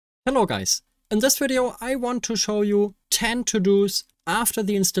Hello guys, in this video I want to show you 10 to-dos after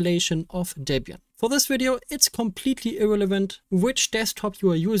the installation of Debian. For this video it's completely irrelevant which desktop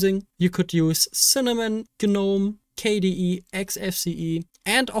you are using. You could use Cinnamon, GNOME, KDE, XFCE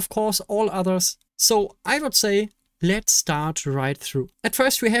and of course all others. So I would say let's start right through. At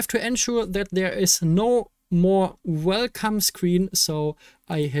first we have to ensure that there is no more welcome screen, so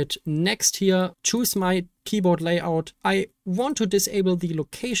I hit next here, choose my keyboard layout. I want to disable the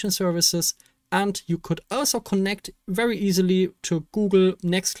location services, and you could also connect very easily to Google,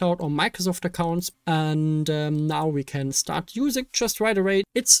 Nextcloud or Microsoft accounts, and now we can start using just right away.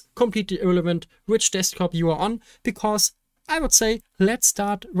 It's completely irrelevant which desktop you are on, because I would say let's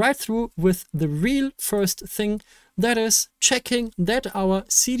start right through with the real first thing. That is checking that our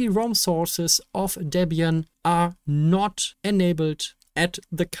CD-ROM sources of Debian are not enabled at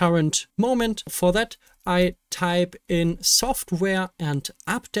the current moment. For that, I type in software and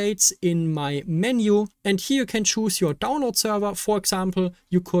updates in my menu, and here you can choose your download server. For example,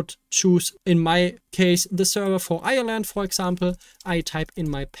 you could choose, in my case, the server for Ireland, for example. I type in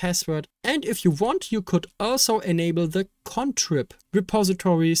my password, and if you want, you could also enable the contrib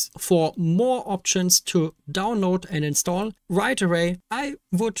repositories for more options to download and install right away. I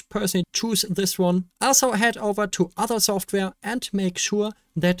would personally choose this one. Also head over to other software and make sure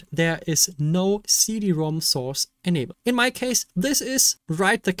that there is no CD-ROM source enabled. In my case, this is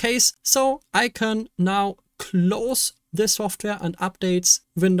right the case, so I can now close this software and updates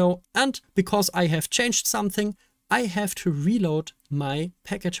window, and because I have changed something, I have to reload my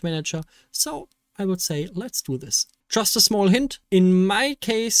package manager. So I would say let's do this. Just a small hint, in my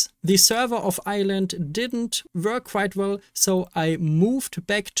case, the server of Ireland didn't work quite well, so I moved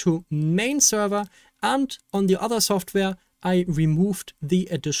back to main server, and on the other software, I removed the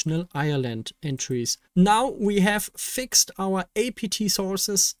additional Ireland entries. Now we have fixed our APT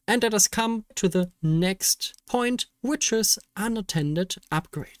sources, and let us come to the next point, which is unattended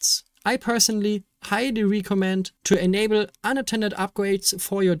upgrades. I personally highly recommend to enable unattended upgrades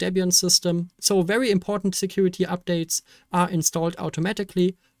for your Debian system. So very important security updates are installed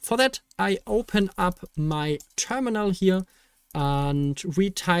automatically. For that, I open up my terminal here and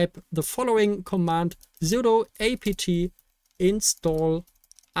we type the following command: sudo apt install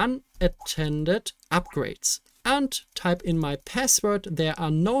unattended upgrades, and type in my password. There are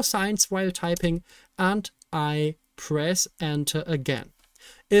no signs while typing, and I press enter again.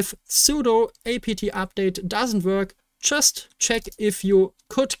 If sudo apt update doesn't work, just check if you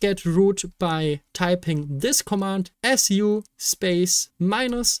could get root by typing this command su space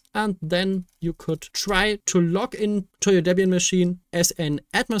minus, and then you could try to log into your Debian machine as an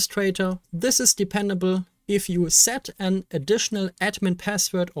administrator. This is dependable if you set an additional admin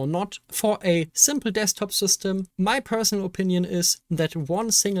password or not. For a simple desktop system, my personal opinion is that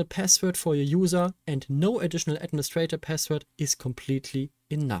one single password for your user and no additional administrator password is completely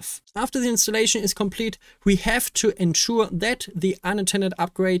enough. After the installation is complete, we have to ensure that the unattended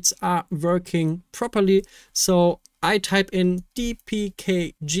upgrades are working properly. So I type in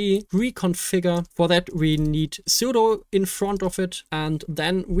dpkg-reconfigure. For that we need sudo in front of it, and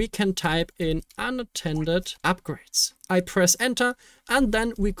then we can type in unattended upgrades. I press enter, and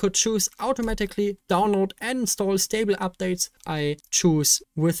then we could choose automatically download and install stable updates. I choose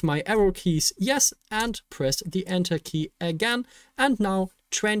with my arrow keys yes, and press the enter key again, and now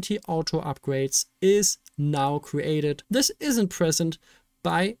 20 auto upgrades is now created. This isn't present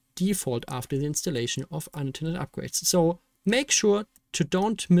by default after the installation of unattended upgrades, so make sure to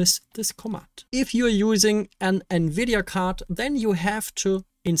don't miss this command. If you're using an NVIDIA card, then you have to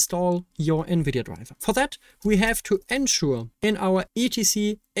install your NVIDIA driver. For that, we have to ensure in our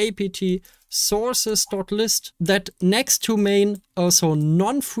etc apt sources.list that next to main also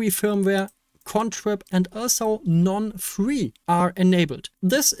non-free firmware, contrib and also non-free are enabled.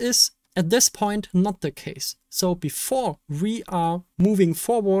 This is at this point not the case. So before we are moving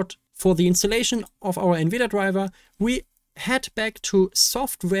forward for the installation of our NVIDIA driver, we head back to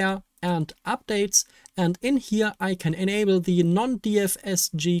software and updates, and in here I can enable the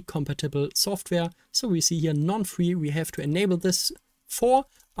non-DFSG compatible software. So we see here non-free, we have to enable this for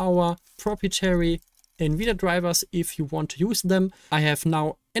our proprietary NVIDIA drivers if you want to use them. I have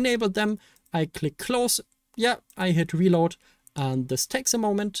now enabled them. I click close, yeah, I hit reload, and this takes a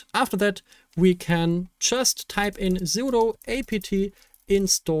moment. After that, we can just type in sudo apt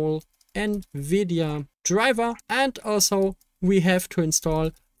install NVIDIA-driver, and also we have to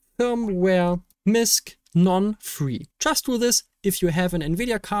install firmware-misc-nonfree. Just do this if you have an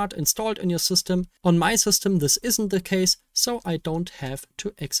NVIDIA card installed in your system. On my system, this isn't the case, so I don't have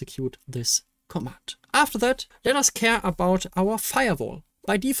to execute this command. After that, let us care about our firewall.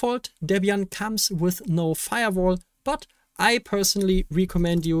 By default, Debian comes with no firewall, but I personally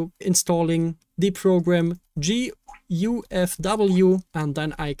recommend you installing the program gufw, and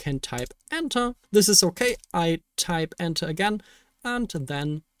then I can type enter. This is okay. I type enter again, and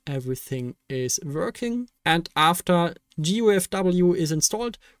then everything is working. And after gufw is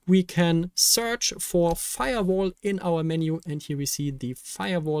installed, we can search for firewall in our menu, and here we see the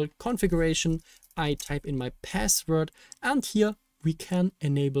firewall configuration. I type in my password, and here we can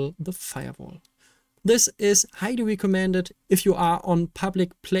enable the firewall. This is highly recommended if you are on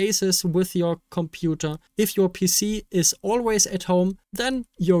public places with your computer. If your PC is always at home, then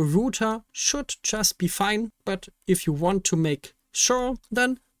your router should just be fine. But if you want to make sure,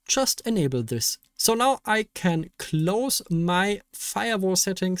 then just enable this. So now I can close my firewall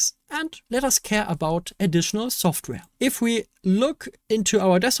settings, and let us care about additional software. If we look into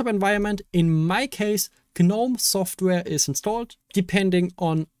our desktop environment, in my case, GNOME software is installed. Depending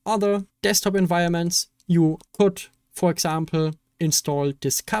on other desktop environments, you could, for example, install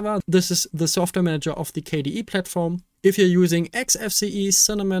Discover. This is the software manager of the KDE platform. If you're using XFCE,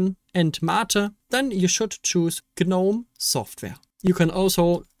 Cinnamon, and Mate, then you should choose GNOME software. You can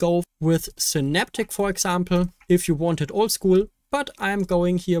also go with Synaptic, for example, if you want it old school, but I'm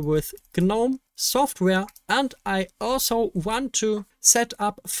going here with GNOME software, and I also want to set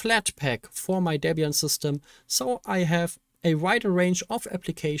up Flatpak for my Debian system, so I have a wider range of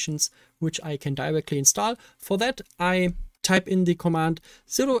applications which I can directly install. For that, I type in the command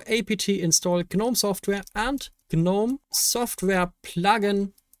sudo apt install GNOME software and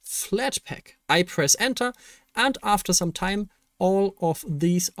gnome-software-plugin-flatpak. I press enter, and after some time, all of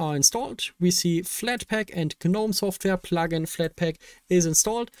these are installed. We see Flatpak and GNOME software plugin Flatpak is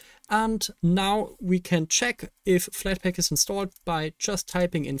installed. And now we can check if Flatpak is installed by just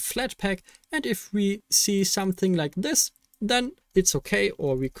typing in Flatpak. And if we see something like this, then it's okay.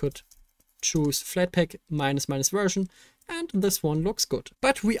 Or we could choose Flatpak -- version. And this one looks good.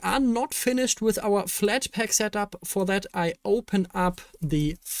 But we are not finished with our Flatpak setup. For that, I open up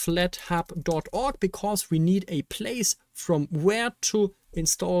the flathub.org because we need a place from where to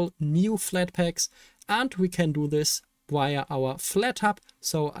install new Flatpaks. And we can do this via our Flathub.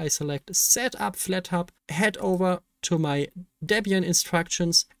 So I select Setup Flathub, head over to my Debian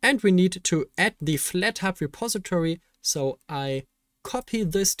instructions, and we need to add the Flathub repository. So I copy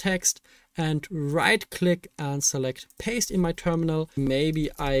this text and right click and select paste in my terminal. Maybe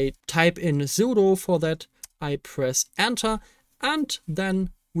I type in sudo for that. I press enter, and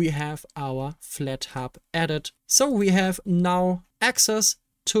then we have our Flathub added. So we have now access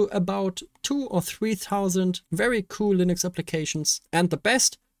to about 2,000 or 3,000 very cool Linux applications. And the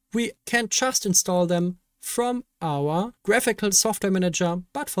best, we can just install them from our graphical software manager.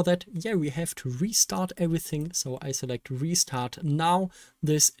 But for that, yeah, we have to restart everything. So I select restart now.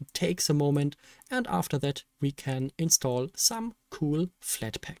 This takes a moment. And after that, we can install some cool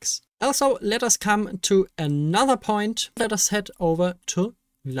Flatpaks. Also, let us come to another point. Let us head over to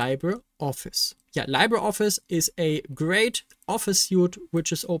LibreOffice. Yeah, LibreOffice is a great Office suite,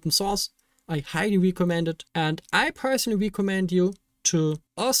 which is open source. I highly recommend it. And I personally recommend you to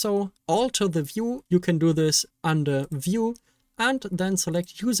also alter the view. You can do this under View and then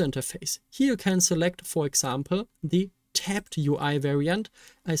select User Interface. Here you can select, for example, the tabbed UI variant.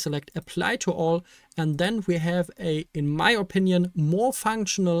 I select Apply to All, and then we have a, in my opinion, more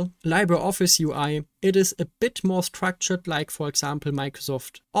functional LibreOffice UI. It is a bit more structured, like, for example,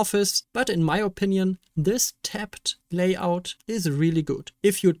 Microsoft Office, but in my opinion, this tabbed layout is really good.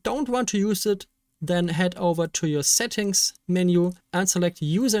 If you don't want to use it, then head over to your settings menu and select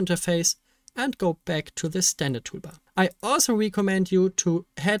User Interface and go back to the standard toolbar. I also recommend you to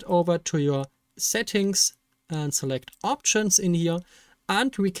head over to your settings and select options in here,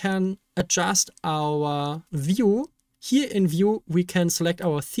 and we can adjust our view. Here in view, we can select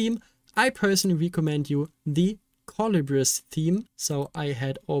our theme. I personally recommend you the Colibris theme. So I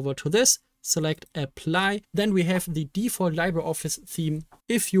head over to this, select apply. Then we have the default LibreOffice theme.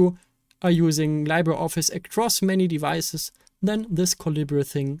 If you are using LibreOffice across many devices, then this Colibri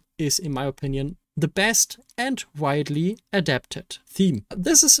thing is, in my opinion, the best and widely adapted theme.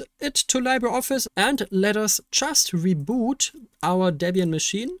 This is it to LibreOffice, and let us just reboot our Debian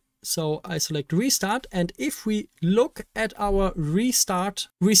machine. So I select restart, and if we look at our restart,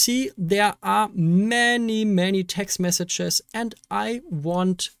 we see there are many text messages, and I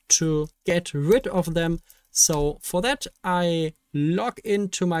want to get rid of them. So for that, I log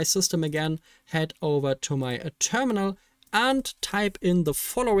into my system again, head over to my terminal, and type in the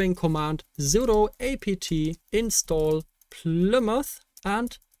following command: sudo apt install plymouth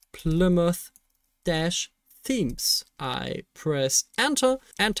and plymouth-themes. plymouth-themes. I press enter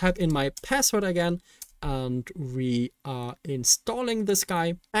and type in my password again, and we are installing this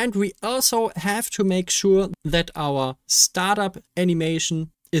guy. And we also have to make sure that our startup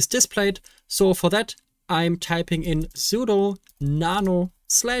animation is displayed. So for that, I'm typing in sudo nano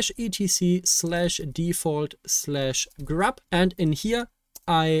 /etc/default/grub, and in here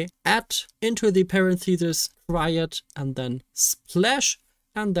I add into the parentheses quiet and then splash,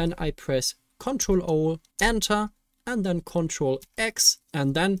 and then I press Ctrl O, enter, and then Ctrl X,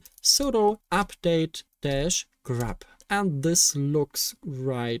 and then sudo update-grub. And this looks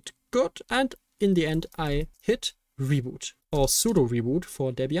right good. And in the end, I hit reboot, or sudo reboot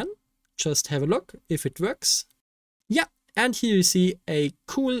for Debian. Just have a look if it works. Yeah, and here you see a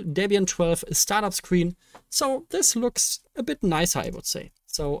cool Debian 12 startup screen. So this looks a bit nicer, I would say.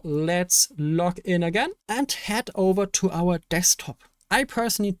 So let's log in again and head over to our desktop. I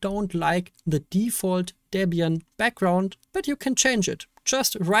personally don't like the default Debian background, but you can change it.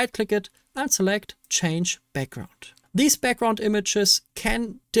 Just right click it and select change background. These background images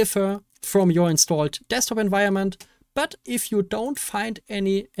can differ from your installed desktop environment, but if you don't find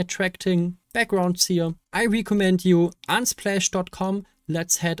any attracting backgrounds here, I recommend you unsplash.com.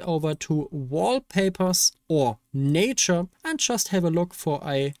 Let's head over to wallpapers or nature and just have a look for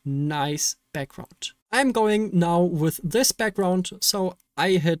a nice background. I'm going now with this background, so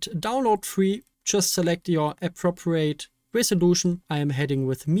I hit download free. Just select your appropriate resolution. I am heading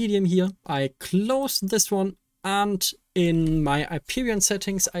with medium here. I close this one, and in my appearance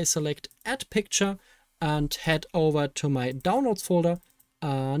settings, I select add picture and head over to my downloads folder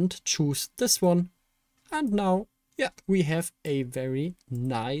and choose this one. And now, yeah, we have a very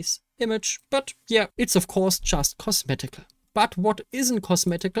nice image, but yeah, it's of course just cosmetical. But what isn't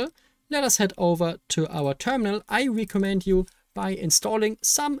cosmetical? Let us head over to our terminal. I recommend you by installing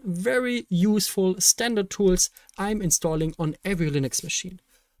some very useful standard tools I'm installing on every Linux machine.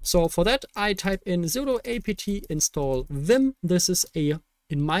 So for that, I type in sudo apt install vim. This is a,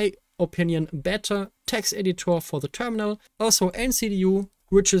 in my opinion, better text editor for the terminal. Also ncdu,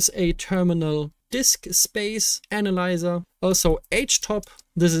 which is a terminal disk space analyzer. Also htop,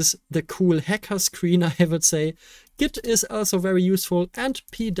 this is the cool hacker screen, I would say. Git is also very useful, and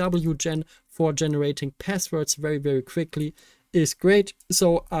pwgen for generating passwords very, very quickly is great.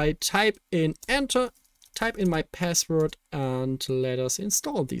 So I type in enter, type in my password, and let us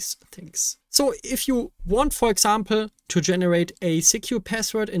install these things. So if you want, for example, to generate a secure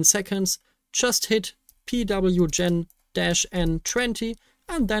password in seconds, just hit pwgen-n20,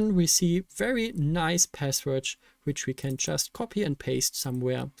 and then we see very nice passwords, which we can just copy and paste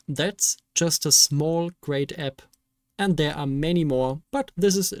somewhere. That's just a small, great app. And there are many more, but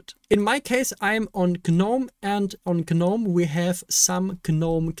this is it. In my case, I'm on GNOME, and on GNOME we have some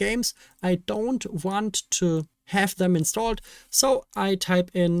GNOME games. I don't want to have them installed, so I type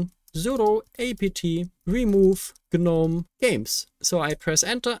in sudo apt remove GNOME games. So I press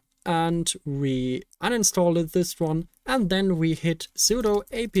enter and we uninstall this one, and then we hit sudo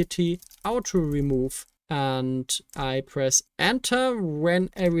apt auto remove. And I press enter when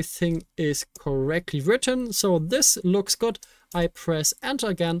everything is correctly written. So this looks good. I press enter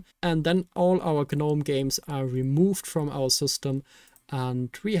again, and then all our GNOME games are removed from our system. And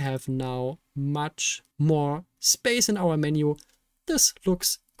we have now much more space in our menu. This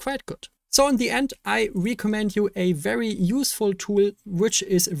looks quite good. So in the end, I recommend you a very useful tool, which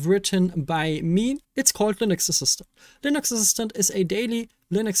is written by me. It's called Linux Assistant. Linux Assistant is a daily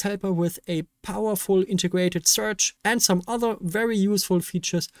Linux helper with a powerful integrated search and some other very useful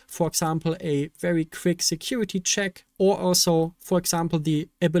features. For example, a very quick security check, or also, for example, the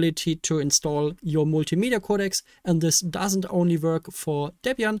ability to install your multimedia codecs. And this doesn't only work for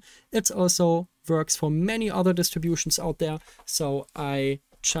Debian, it also works for many other distributions out there. So I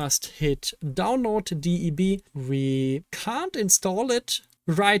just hit download deb. We can't install it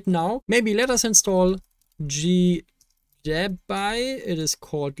right now. Maybe let us install gdebi. It is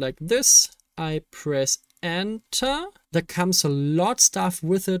called like this. I press enter. There comes a lot stuff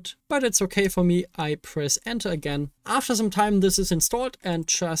with it, but it's okay for me. I press enter again. After some time, this is installed, and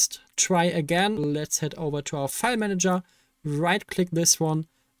just try again. Let's head over to our file manager, right click this one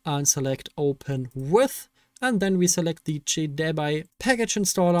and select open with. And then we select the gdebi package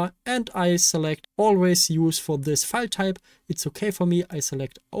installer, and I select always use for this file type. It's okay for me. I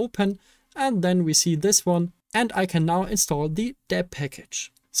select open, and then we see this one, and I can now install the deb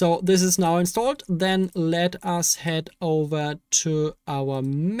package. So this is now installed. Then let us head over to our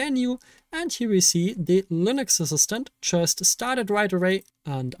menu, and here we see the Linux Assistant just started right away,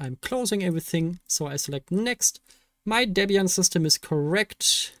 and I'm closing everything. So I select next. My Debian system is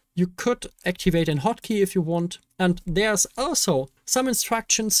correct. You could activate a hotkey if you want. And there's also some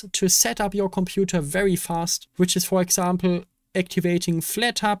instructions to set up your computer very fast, which is, for example, activating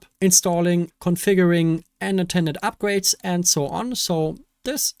flatpak, installing, configuring unattended upgrades, and so on. So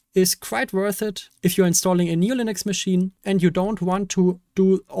this is quite worth it if you're installing a new Linux machine and you don't want to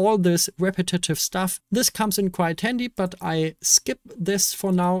do all this repetitive stuff. This comes in quite handy, but I skip this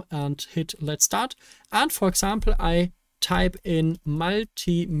for now and hit let's start. And for example, I type in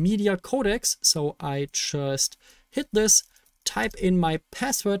multimedia codecs. So I just hit this, type in my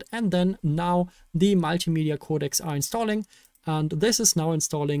password, and then now the multimedia codecs are installing. And this is now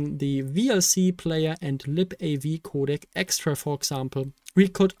installing the VLC player and libav codec extra, for example. We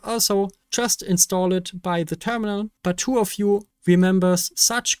could also just install it by the terminal, but who of you remembers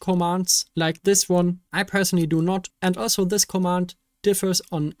such commands like this one? I personally do not. And also this command differs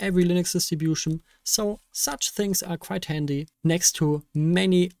on every Linux distribution, so such things are quite handy next to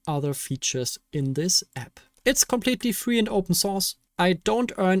many other features in this app. It's completely free and open source. I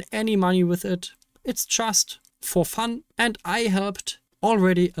don't earn any money with it. It's just for fun, and I helped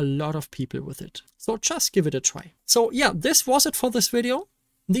already a lot of people with it. So just give it a try. So yeah, this was it for this video.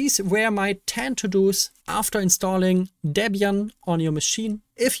 These were my 10 to-dos after installing Debian on your machine.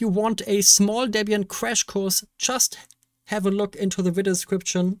 If you want a small Debian crash course, just have a look into the video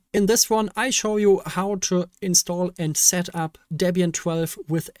description. In this one, I show you how to install and set up Debian 12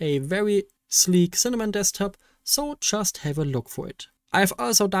 with a very sleek Cinnamon desktop. So just have a look for it. I've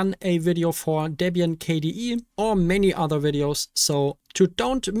also done a video for Debian KDE or many other videos, so to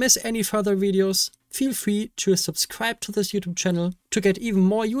don't miss any further videos, feel free to subscribe to this YouTube channel to get even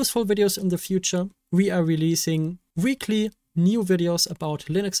more useful videos in the future. We are releasing weekly new videos about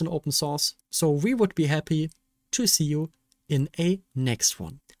Linux and open source, so we would be happy to see you in a next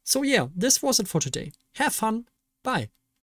one. So yeah, this was it for today. Have fun. Bye.